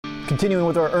Continuing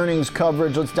with our earnings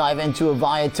coverage, let's dive into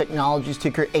Avaya Technologies,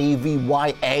 ticker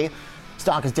AVYA.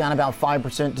 Stock is down about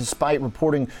 5% despite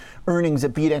reporting earnings that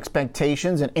beat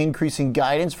expectations and increasing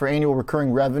guidance for annual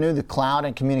recurring revenue. The cloud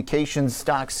and communications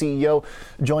stock CEO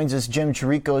joins us. Jim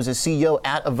Chirico is the CEO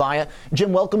at Avaya.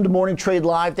 Jim, welcome to Morning Trade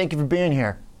Live. Thank you for being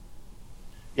here.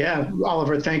 Yeah,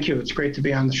 Oliver, thank you. It's great to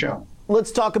be on the show.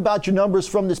 Let's talk about your numbers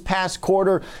from this past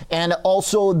quarter and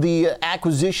also the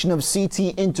acquisition of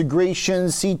CT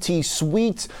Integrations, CT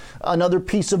Suite, another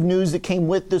piece of news that came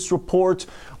with this report.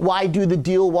 Why do the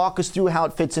deal? Walk us through how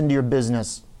it fits into your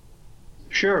business.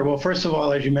 Sure. Well, first of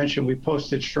all, as you mentioned, we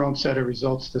posted a strong set of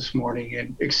results this morning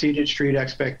and exceeded street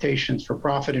expectations for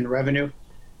profit and revenue,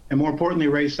 and more importantly,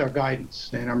 raised our guidance.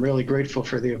 And I'm really grateful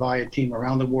for the Avaya team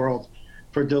around the world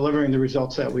for delivering the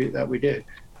results that we did.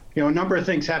 You know, a number of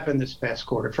things happened this past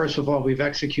quarter. First of all, we've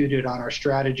executed on our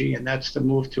strategy, and that's to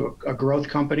move to a growth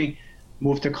company,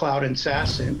 move to cloud and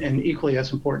SaaS, and equally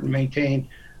as important, maintain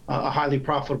a highly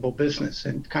profitable business.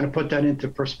 And kind of put that into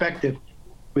perspective,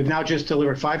 we've now just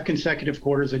delivered 5 consecutive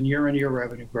quarters in year-on-year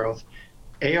revenue growth.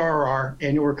 ARR,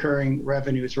 annual recurring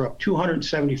revenues, are up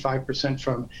 275%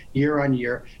 from year on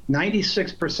year,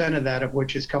 96% of that of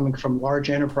which is coming from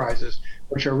large enterprises,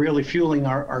 which are really fueling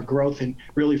our growth and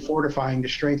really fortifying the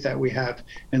strength that we have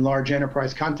in large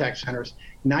enterprise contact centers.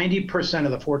 90%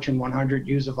 of the Fortune 100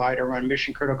 use Avaya to run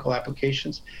mission critical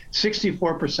applications.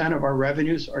 64% of our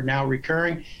revenues are now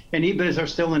recurring, and EBITDAs are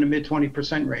still in the mid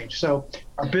 20% range. So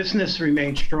our business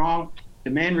remains strong,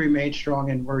 demand remains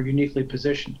strong, and we're uniquely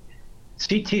positioned.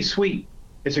 CT Suite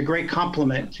is a great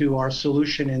complement to our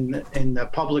solution in the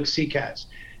public CCaaS.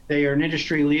 They are an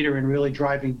industry leader in really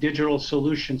driving digital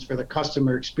solutions for the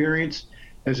customer experience.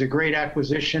 It was a great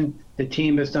acquisition. The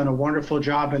team has done a wonderful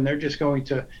job, and they're just going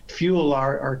to fuel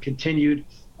our continued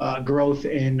growth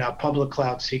in public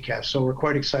cloud CCaaS. So we're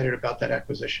quite excited about that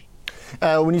acquisition.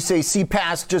 When you say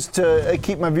CPaaS, just to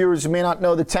keep my viewers who may not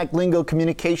know the tech lingo,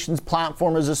 communications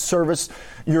platform as a service,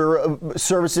 your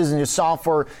services and your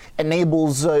software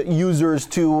enables users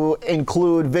to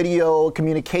include video,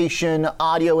 communication,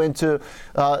 audio into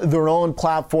their own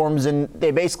platforms, and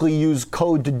they basically use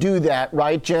code to do that,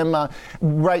 right, Jim?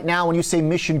 Right now, when you say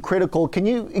mission critical, can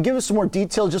you give us some more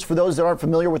detail just for those that aren't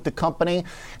familiar with the company?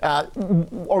 Are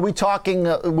we talking,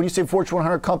 when you say Fortune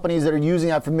 100 companies that are using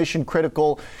that for mission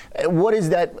critical, what is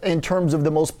that in terms of the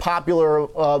most popular,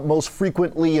 most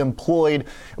frequently employed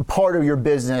part of your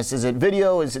business? Is it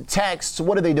video? Is it text?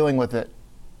 What are they doing with it?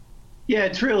 Yeah,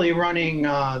 it's really running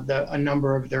a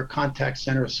number of their contact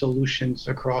center solutions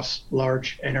across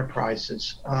large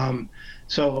enterprises.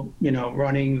 So, you know,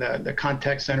 running the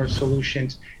contact center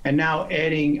solutions, and now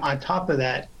adding on top of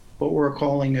that what we're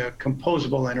calling a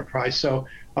composable enterprise. So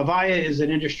Avaya is an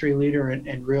industry leader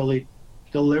in really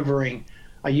delivering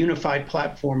a unified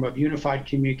platform of unified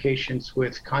communications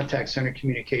with contact center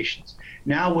communications.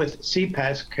 Now with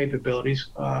CPaaS capabilities,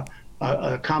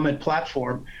 a common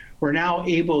platform, we're now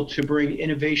able to bring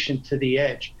innovation to the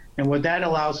edge. And what that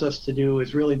allows us to do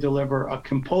is really deliver a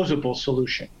composable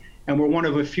solution. And we're one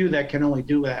of a few that can only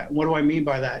do that. What do I mean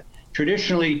by that?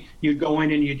 Traditionally, you'd go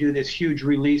in and you do this huge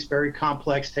release, very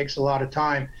complex, takes a lot of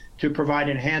time to provide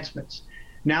enhancements.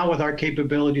 Now with our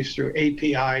capabilities through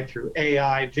API, through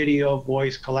AI, video,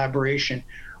 voice, collaboration,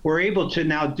 we're able to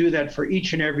now do that for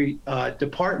each and every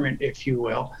department, if you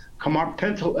will,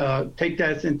 take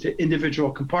that into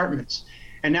individual compartments.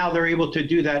 And now they're able to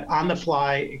do that on the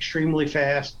fly, extremely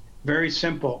fast, very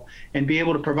simple, and be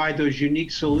able to provide those unique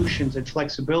solutions and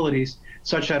flexibilities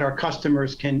such that our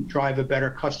customers can drive a better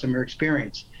customer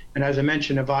experience. And as I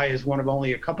mentioned, Avaya is one of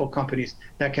only a couple companies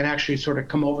that can actually sort of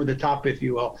come over the top, if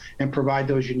you will, and provide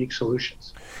those unique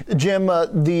solutions. Jim,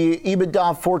 the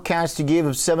EBITDA forecast you gave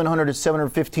of $700 to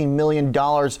 $715 million,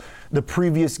 the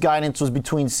previous guidance was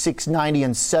between $690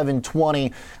 and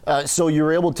 $720. So you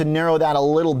were able to narrow that a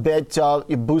little bit.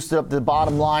 You boosted up the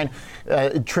bottom line,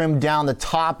 trimmed down the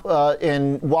top,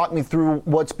 and walk me through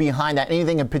what's behind that.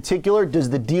 Anything in particular? Does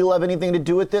the deal have anything to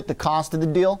do with it, the cost of the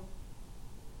deal?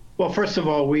 Well, first of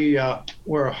all,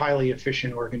 we're a highly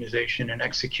efficient organization, and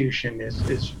execution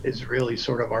is really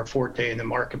sort of our forte in the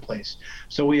marketplace.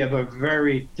 So we have a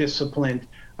very disciplined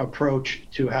approach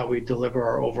to how we deliver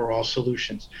our overall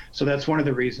solutions. So that's one of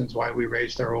the reasons why we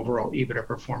raised our overall EBITDA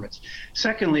performance.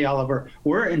 Secondly, Oliver,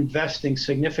 we're investing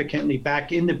significantly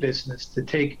back in the business to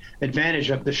take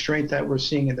advantage of the strength that we're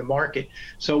seeing in the market.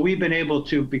 So we've been able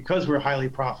to, because we're highly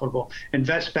profitable,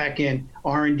 invest back in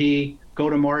R&D,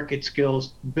 go-to-market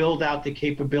skills, build out the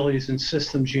capabilities and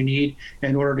systems you need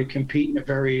in order to compete in a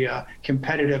very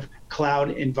competitive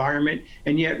cloud environment.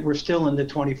 And yet we're still in the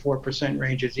 24%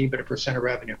 range as EBITDA percent of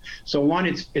revenue. So one,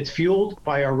 it's fueled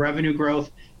by our revenue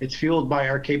growth. It's fueled by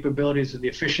our capabilities of the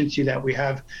efficiency that we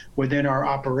have within our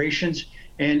operations.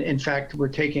 And in fact, we're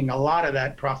taking a lot of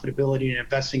that profitability and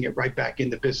investing it right back in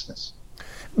the business.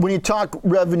 When you talk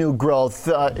revenue growth,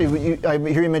 I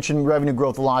hear you mention revenue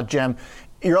growth a lot, Jim.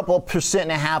 You're up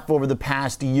 1.5% over the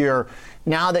past year.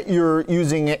 Now that you're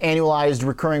using annualized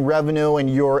recurring revenue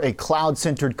and you're a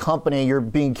cloud-centered company, you're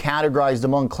being categorized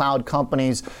among cloud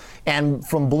companies. And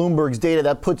from Bloomberg's data,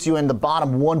 that puts you in the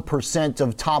bottom 1%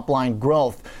 of top-line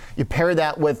growth. You pair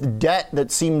that with debt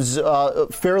that seems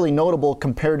fairly notable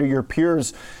compared to your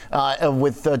peers,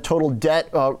 with total debt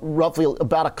roughly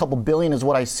about a couple billion is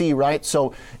what I see, right?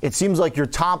 So it seems like your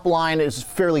top line is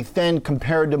fairly thin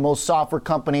compared to most software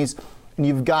companies, and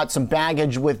you've got some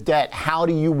baggage with debt. How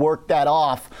do you work that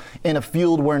off in a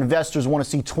field where investors want to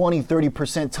see 20,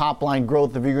 30% top-line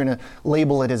growth if you're going to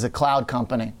label it as a cloud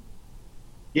company?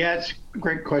 Yeah, it's a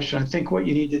great question. I think what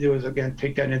you need to do is, again,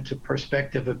 take that into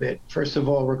perspective a bit. First of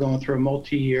all, we're going through a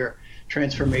multi-year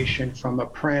transformation from a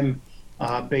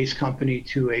prem-based company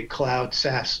to a cloud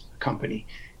SaaS company.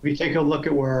 If you take a look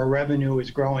at where our revenue is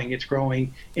growing, it's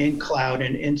growing in cloud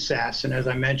and in SaaS. And as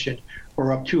I mentioned,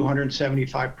 we're up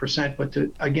 275%. But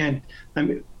again,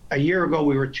 a year ago,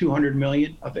 we were 200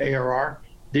 million of ARR.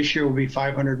 This year will be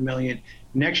 500 million.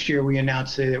 Next year, we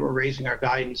announced that we're raising our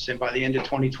guidance, and by the end of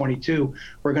 2022,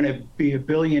 we're going to be $1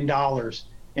 billion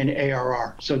in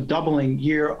ARR, so doubling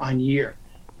year on year.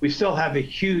 We still have a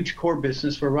huge core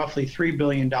business. We're roughly $3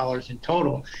 billion in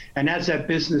total, and as that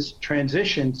business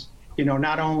transitions,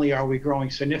 not only are we growing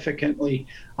significantly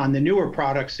on the newer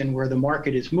products and where the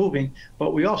market is moving,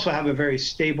 but we also have a very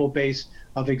stable base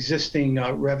of existing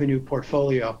revenue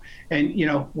portfolio, and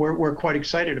we're quite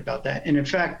excited about that. And in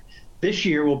fact, this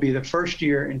year will be the first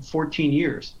year in 14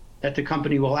 years that the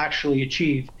company will actually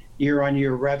achieve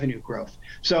year-on-year revenue growth.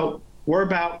 So we're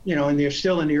about, and they're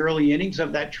still in the early innings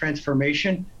of that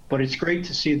transformation, but it's great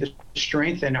to see the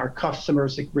strength and our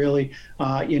customers really,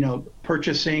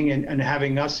 purchasing and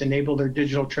having us enable their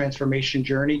digital transformation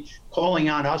journey, calling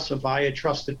on us a Avaya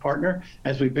trusted partner,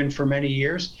 as we've been for many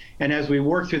years. And as we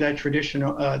work through that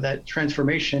that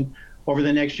transformation over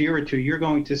the next year or two, you're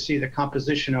going to see the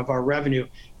composition of our revenue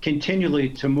continually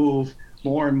to move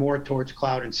more and more towards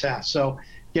cloud and SaaS. So,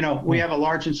 we have a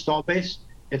large install base.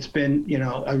 It's been,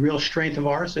 a real strength of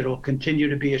ours. It'll continue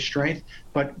to be a strength.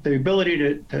 But the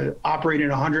ability to operate in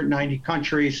 190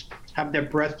 countries, have that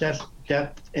breadth,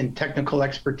 depth, and technical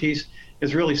expertise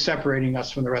is really separating us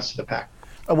from the rest of the pack.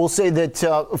 I will say that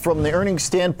from the earnings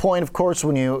standpoint, of course,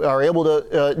 when you are able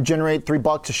to generate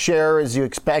 $3 a share as you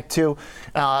expect to,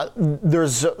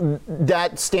 there's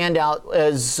that standout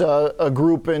as a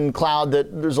group in cloud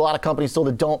that there's a lot of companies still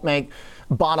that don't make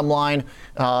bottom line,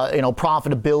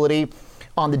 profitability.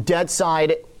 On the debt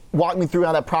side, walk me through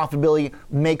how that profitability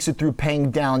makes it through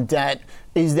paying down debt.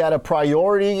 Is that a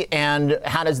priority, and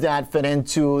how does that fit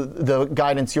into the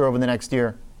guidance here over the next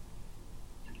year?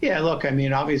 Yeah, look,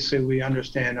 obviously we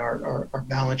understand our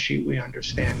balance sheet. We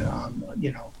understand,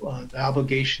 the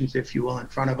obligations, if you will, in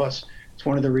front of us. It's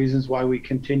one of the reasons why we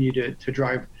continue to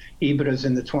drive EBITDAs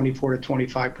in the 24 to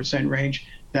 25% range.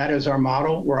 That is our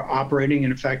model. We're operating,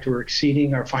 and in fact, we're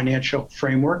exceeding our financial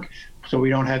framework, so we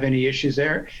don't have any issues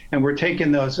there. And we're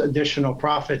taking those additional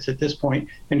profits at this point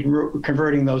and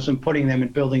converting those and putting them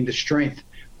and building the strength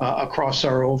across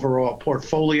our overall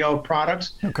portfolio of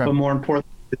products, okay, but more importantly,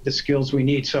 the skills we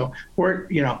need. So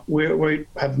we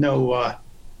have no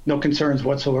concerns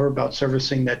whatsoever about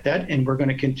servicing that debt, and we're going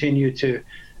to continue to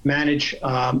manage,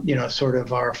 sort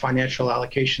of our financial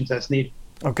allocations as needed.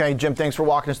 Okay, Jim, thanks for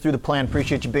walking us through the plan.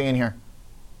 Appreciate you being here.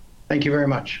 Thank you very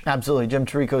much. Absolutely. Jim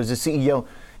Tirico is the CEO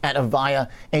at Avaya,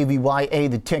 AVYA,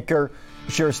 the ticker.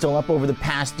 Shares still up over the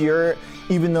past year,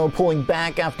 even though pulling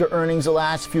back after earnings the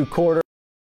last few quarters.